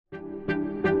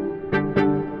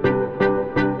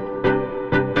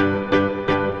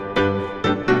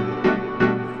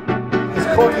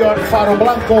Studio in Faro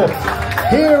Blanco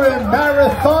here in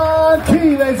Marathon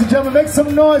Key. Ladies and gentlemen, make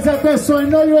some noise out there so I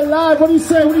know you're alive. What do you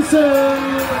say? What do you say?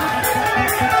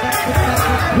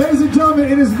 Ladies and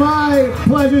gentlemen, it is my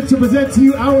pleasure to present to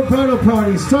you our bridal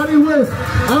party, starting with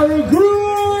our groomsmen.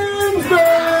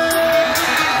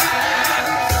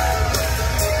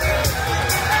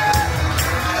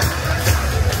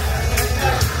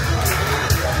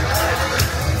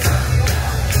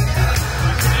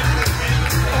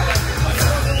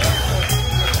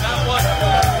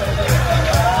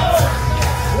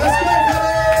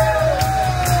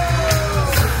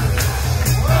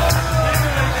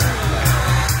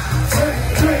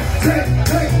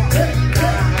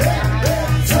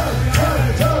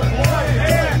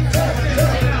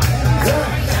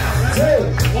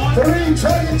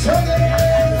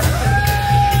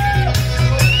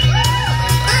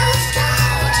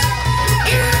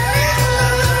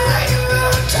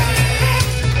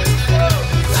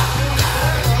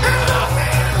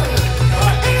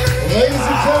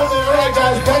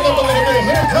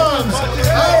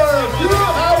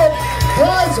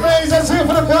 Let's hear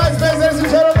for the bridesmaids, ladies and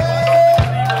gentlemen.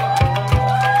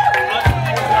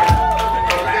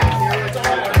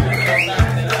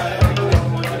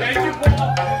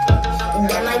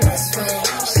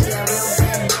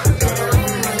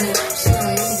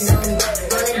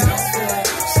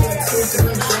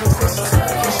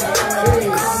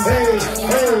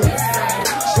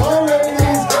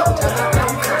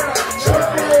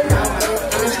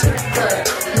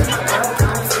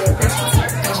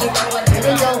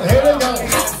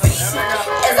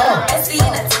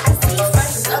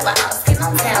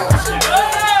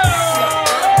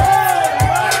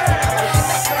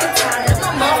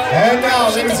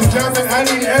 Ladies and gentlemen, I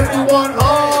need everyone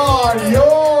on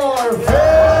your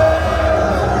feet.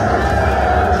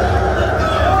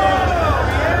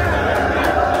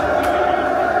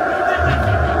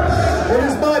 It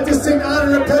is my distinct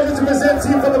honor and pleasure to present to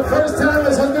you for the first time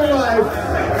as husband and wife,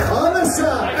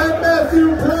 Alyssa and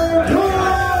Matthew Blanco.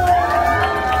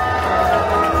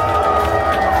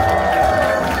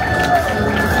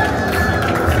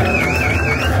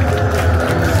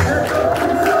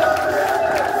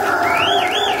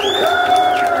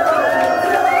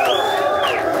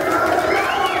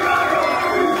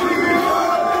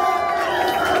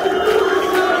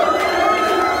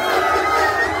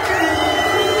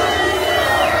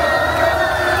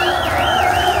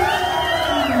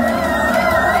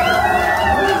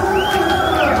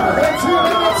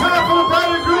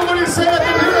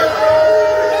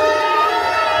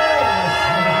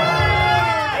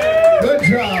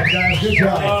 Good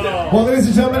job. Well, ladies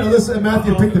and gentlemen, Alyssa and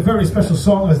Matthew picked a very special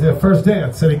song as their first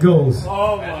dance, and it goes.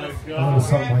 Oh my God.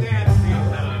 Something like that.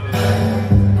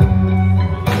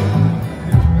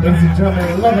 Ladies and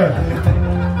gentlemen, Lover,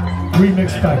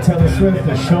 remixed by Taylor Swift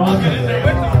and Sean.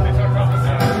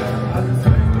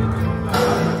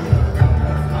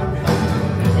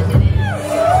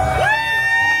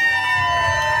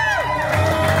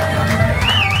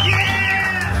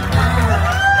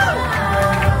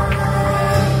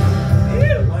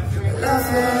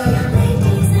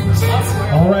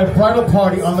 Bridal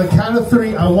party, on the count of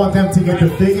 3, I want them to get the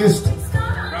biggest,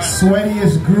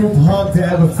 sweatiest group hug they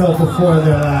ever felt before in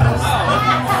their lives.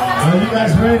 Are you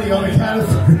guys ready? On the count of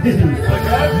 3.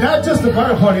 Not just the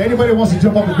bridal party, anybody wants to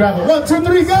jump up and grab it. 1, 2,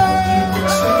 3, go!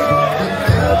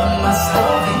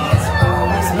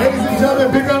 Ladies and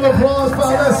gentlemen, big round of applause for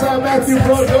Alyssa and Matthew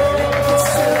Blanco.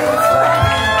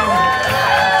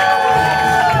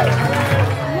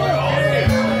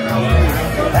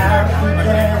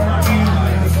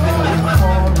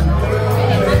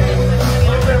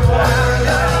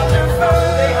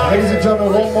 Ladies and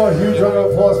gentlemen, one more huge round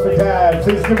of applause for Dad.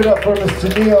 Please give it up for Mr.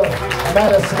 Neil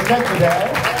Madison. Thank you, Dad.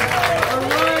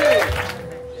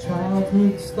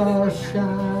 Childhood stars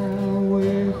shine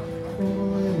with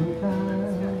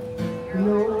time.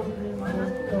 No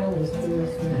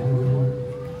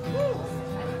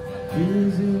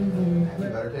you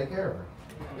better take care of her.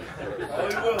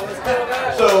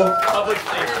 So,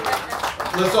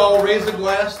 let's all raise a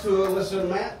glass to Alyssa and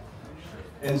Matt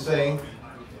and say,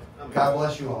 God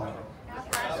bless you all.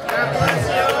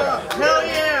 Hell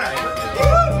yeah!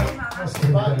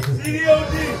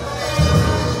 CDOD!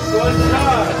 Good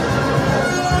job!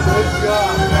 Good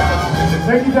job!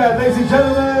 Thank you, Dad. Ladies and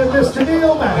gentlemen, Mr.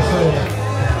 Neil Madison.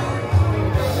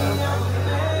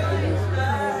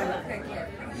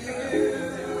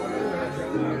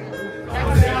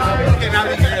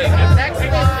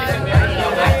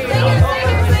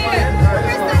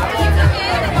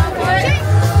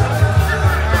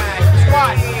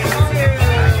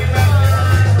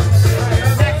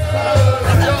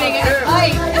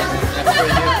 Hi.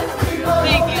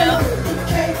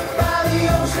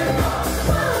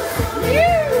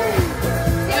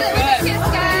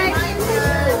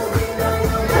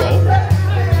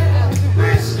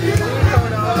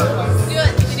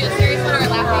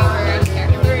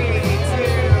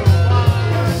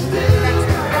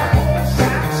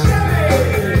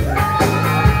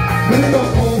 the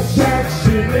whole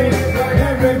section,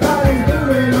 everybody's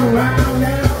moving around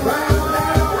and around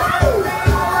and around.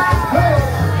 Hey.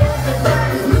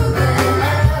 Everybody's moving,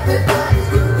 everybody's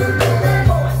moving,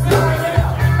 boys, start it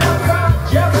up.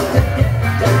 Just to get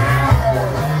down.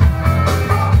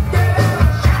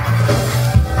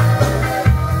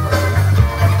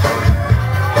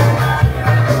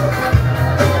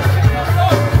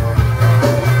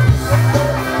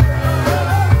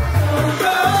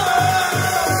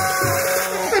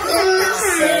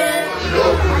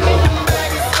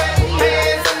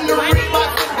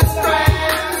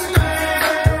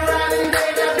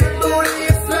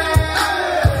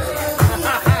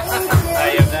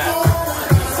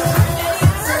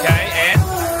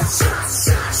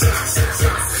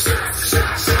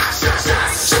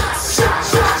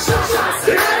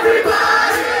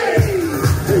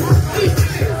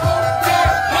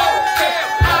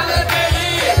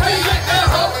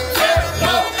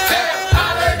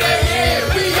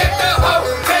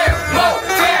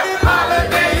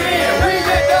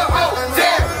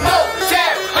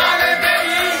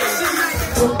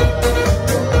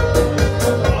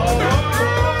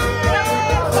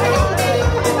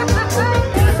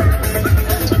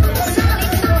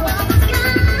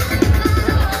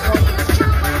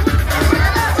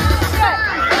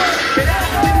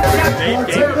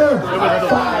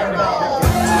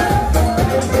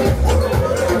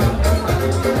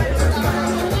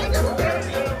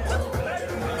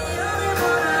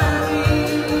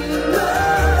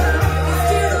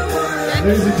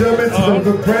 Ladies and gentlemen,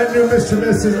 to the brand new Mr. and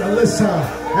Mrs. Alyssa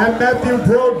and Matthew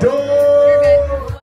Brodor.